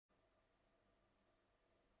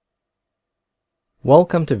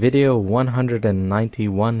Welcome to video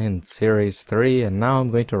 191 in series 3, and now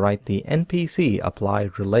I'm going to write the NPC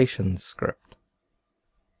applied relations script.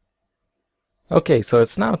 Okay, so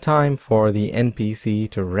it's now time for the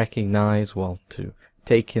NPC to recognize, to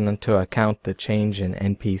take into account the change in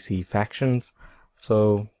NPC factions.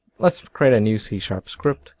 So let's create a new C#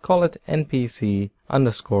 script, call it NPC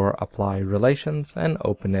underscore apply relations, and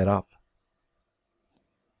open it up.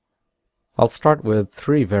 I'll start with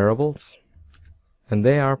 3 variables. And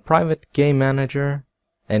they are private game manager,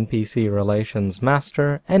 NPC relations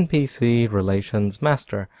master, NPC relations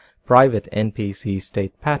master, private NPC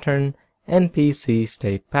state pattern, NPC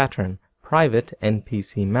state pattern, private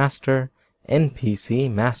NPC master, NPC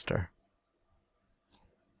master.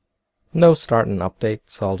 No start and update,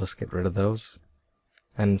 so I'll just get rid of those.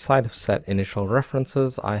 And inside of set initial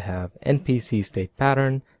references, I have NPC state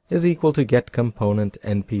pattern is equal to get component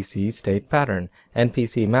NPC state pattern.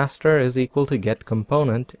 NPC master is equal to get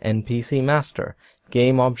component NPC master.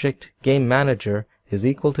 Game object game manager is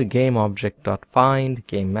equal to game object dot find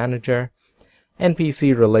game manager.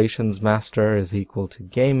 NPC relations master is equal to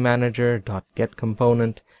game manager dot get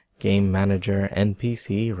component game manager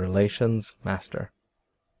NPC relations master.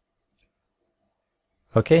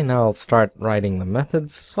 Okay, now I'll start writing the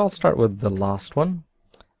methods. So I'll start with the last one,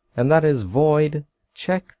 and that is void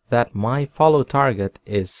check that my follow target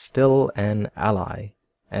is still an ally,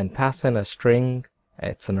 and pass in a string,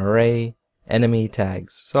 it's an array, enemy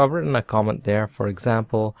tags. So I've written a comment there. For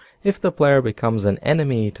example, if the player becomes an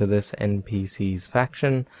enemy to this NPC's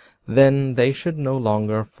faction, then they should no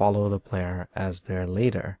longer follow the player as their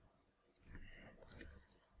leader.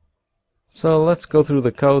 So let's go through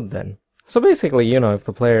the code then. So basically, if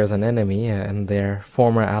the player is an enemy and their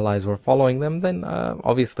former allies were following them, then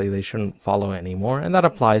obviously they shouldn't follow anymore, and that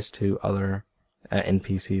applies to other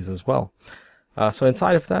NPCs as well. So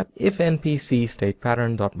inside of that, if NPC state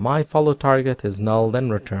pattern dot my follow target is null,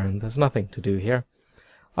 then return. There's nothing to do here.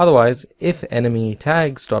 Otherwise, if enemy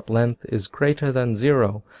tags dot length is greater than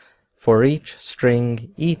 0, for each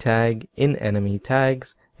string e tag in enemy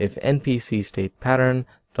tags, if NPC state pattern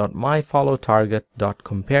dot my follow target dot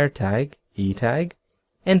compare tag e tag,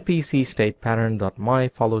 NPC state pattern dot my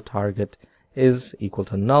follow target is equal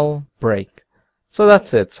to null, break. So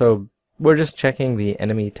that's it. So we're just checking the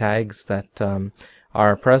enemy tags that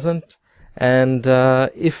are present, and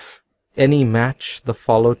if any match the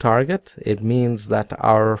follow target, it means that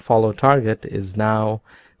our follow target is now,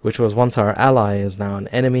 which was once our ally, is now an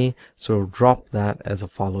enemy, so drop that as a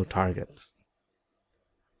follow target.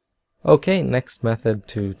 Okay, next method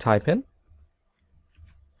to type in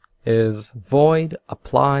is void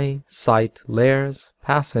apply site layers,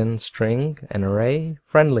 pass in string, an array,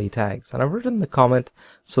 friendly tags. And I've written the comment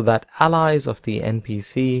so that allies of the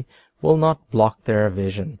NPC will not block their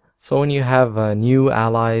vision. So when you have new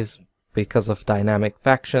allies because of dynamic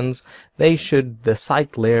factions, the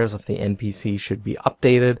site layers of the NPC should be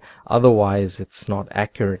updated, otherwise it's not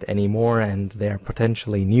accurate anymore and their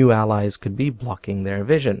potentially new allies could be blocking their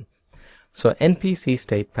vision. So NPC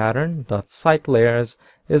state pattern dot site layers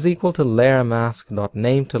is equal to layer mask dot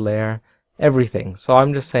name to layer everything. So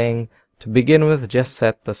I'm just saying, to begin with, just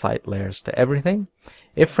set the site layers to everything.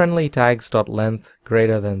 If friendly tags dot length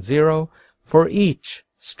greater than 0, for each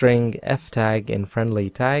string f tag in friendly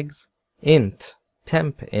tags, int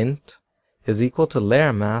temp int is equal to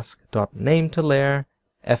layer mask dot name to layer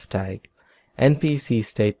f tag. NPC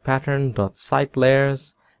state pattern dot site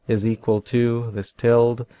layers is equal to this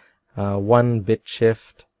tilde 1 bit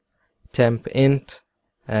shift temp int,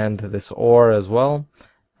 and this or as well,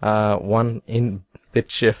 1 in bit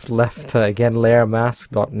shift left, again layer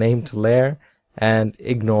mask dot name to layer, and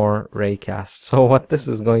ignore raycast. So what this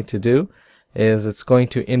is going to do is it's going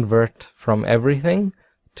to invert from everything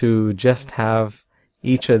to just have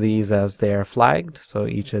each of these as they're flagged. So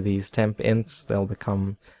each of these temp ints, they'll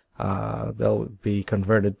be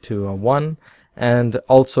converted to a 1. And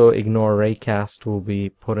also ignore raycast will be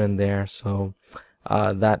put in there, so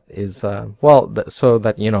that is so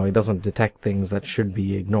that it doesn't detect things that should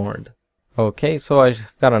be ignored. Okay, so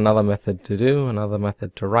I've got another method to do, another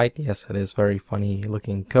method to write. Yes, it is very funny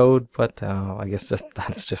looking code, but I guess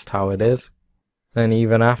that's just how it is. And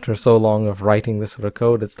even after so long of writing this sort of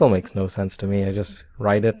code, it still makes no sense to me. I just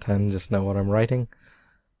write it and just know what I'm writing.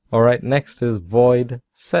 Alright, next is void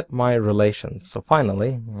set my relations. So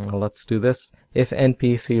finally, let's do this. If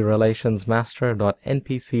NPC relations master dot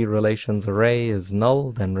NPC relations array is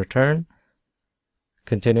null, then return.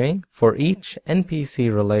 Continuing, for each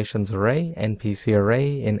NPC relations array, NPC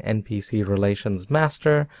array in NPC relations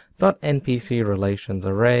master dot NPC relations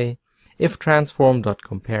array, if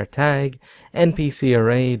transform.compare tag, npc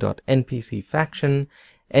array.npc faction,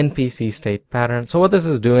 NPC state pattern. So what this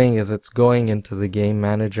is doing is it's going into the game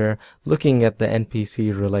manager, looking at the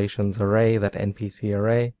NPC relations array, that NPC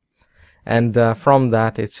array, and from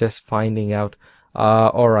that it's just finding out,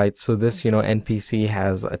 alright, so this, NPC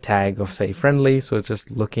has a tag of, say, friendly, so it's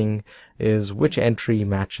just looking is which entry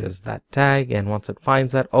matches that tag, and once it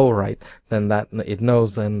finds that, alright, then that it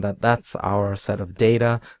knows then that that's our set of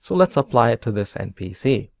data, so let's apply it to this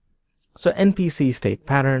NPC. So npc state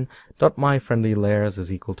pattern dot myFriendlyLayers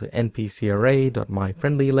is equal to npc array dot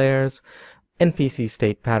myFriendlyLayers. npc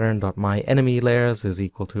state pattern dot myEnemyLayers is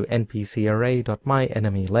equal to npc array dot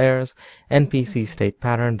myEnemyLayers. npc state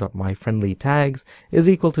pattern dot myFriendlyTags is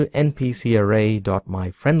equal to npc array dot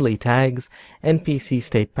myFriendlyTags. npc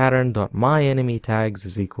state pattern dot myEnemyTags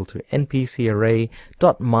is equal to npc array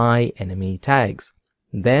dot myEnemyTags.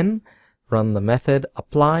 Then run the method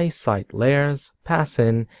apply site layers, pass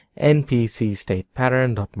in npc state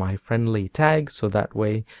pattern dot myFriendlyTag, so that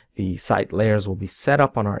way the site layers will be set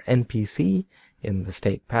up on our npc in the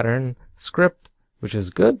state pattern script, which is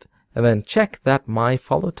good. And then check that my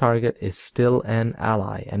follow target is still an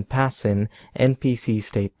ally and pass in npc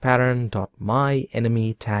state pattern dot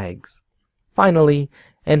myEnemyTags. Finally,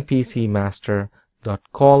 npc master dot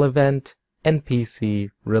call event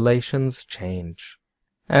npc relations change.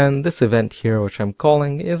 And this event here, which I'm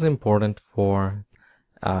calling, is important for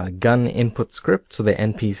gun input script, so the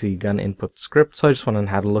NPC gun input script. So I just went and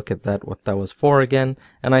had a look at that, what that was for again,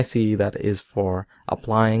 and I see that is for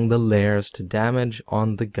applying the layers to damage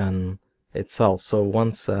on the gun itself. So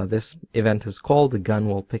once this event is called, the gun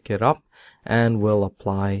will pick it up and will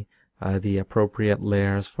apply the appropriate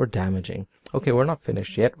layers for damaging. Okay, we're not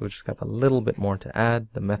finished yet. We've just got a little bit more to add.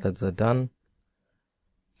 The methods are done.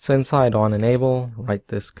 So inside onEnable, write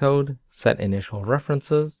this code, set initial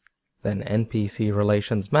references, then npc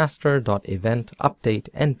relations master dot event update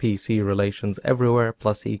npc relations everywhere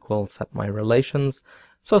plus equal set my relations.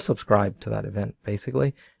 So subscribe to that event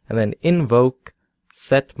basically, and then invoke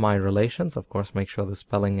set my relations. Of course, make sure the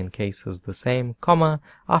spelling in case is the same, comma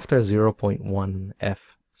after 0.1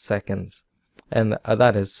 f seconds, and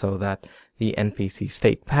that is so that the npc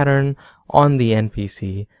state pattern on the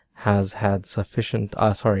npc has had sufficient,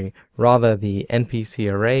 the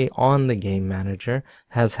NPC array on the game manager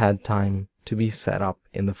has had time to be set up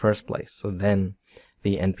in the first place. So then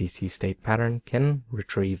the NPC state pattern can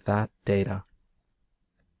retrieve that data.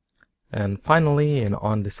 And finally, in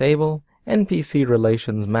onDisable, npc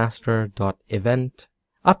relations master dot event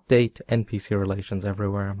update npc relations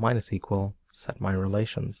everywhere minus equal set my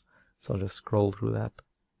relations. So just scroll through that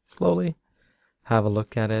slowly, have a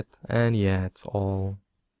look at it, and yeah, it's all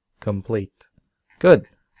complete. Good.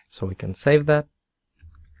 So we can save that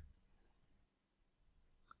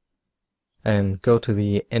and go to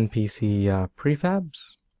the NPC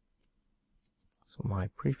prefabs. So my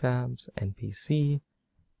prefabs, NPC,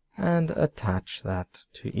 and attach that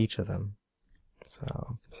to each of them.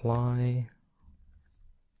 So apply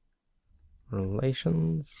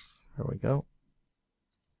relations. There we go.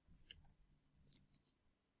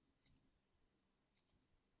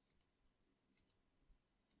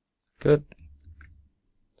 Good.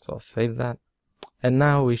 So I'll save that. And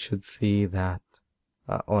now we should see that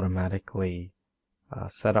automatically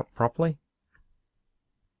set up properly.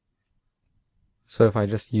 So if I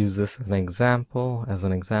just use this as an example,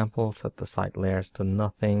 set the site layers to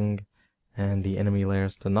nothing and the enemy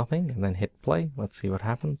layers to nothing, and then hit play. Let's see what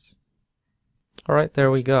happens. Alright, there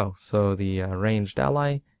we go. So the ranged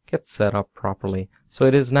ally gets set up properly. So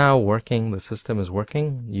it is now working. The system is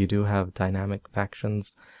working. You do have dynamic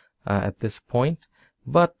factions at this point,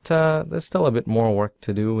 but there's still a bit more work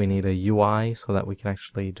to do. We need a UI so that we can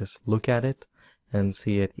actually just look at it and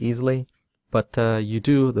see it easily. But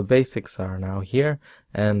the basics are now here,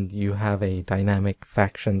 and you have a dynamic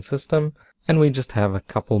faction system, and we just have a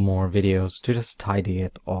couple more videos to just tidy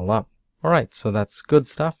it all up. Alright, so that's good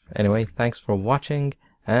stuff. Anyway, thanks for watching,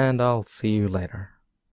 and I'll see you later.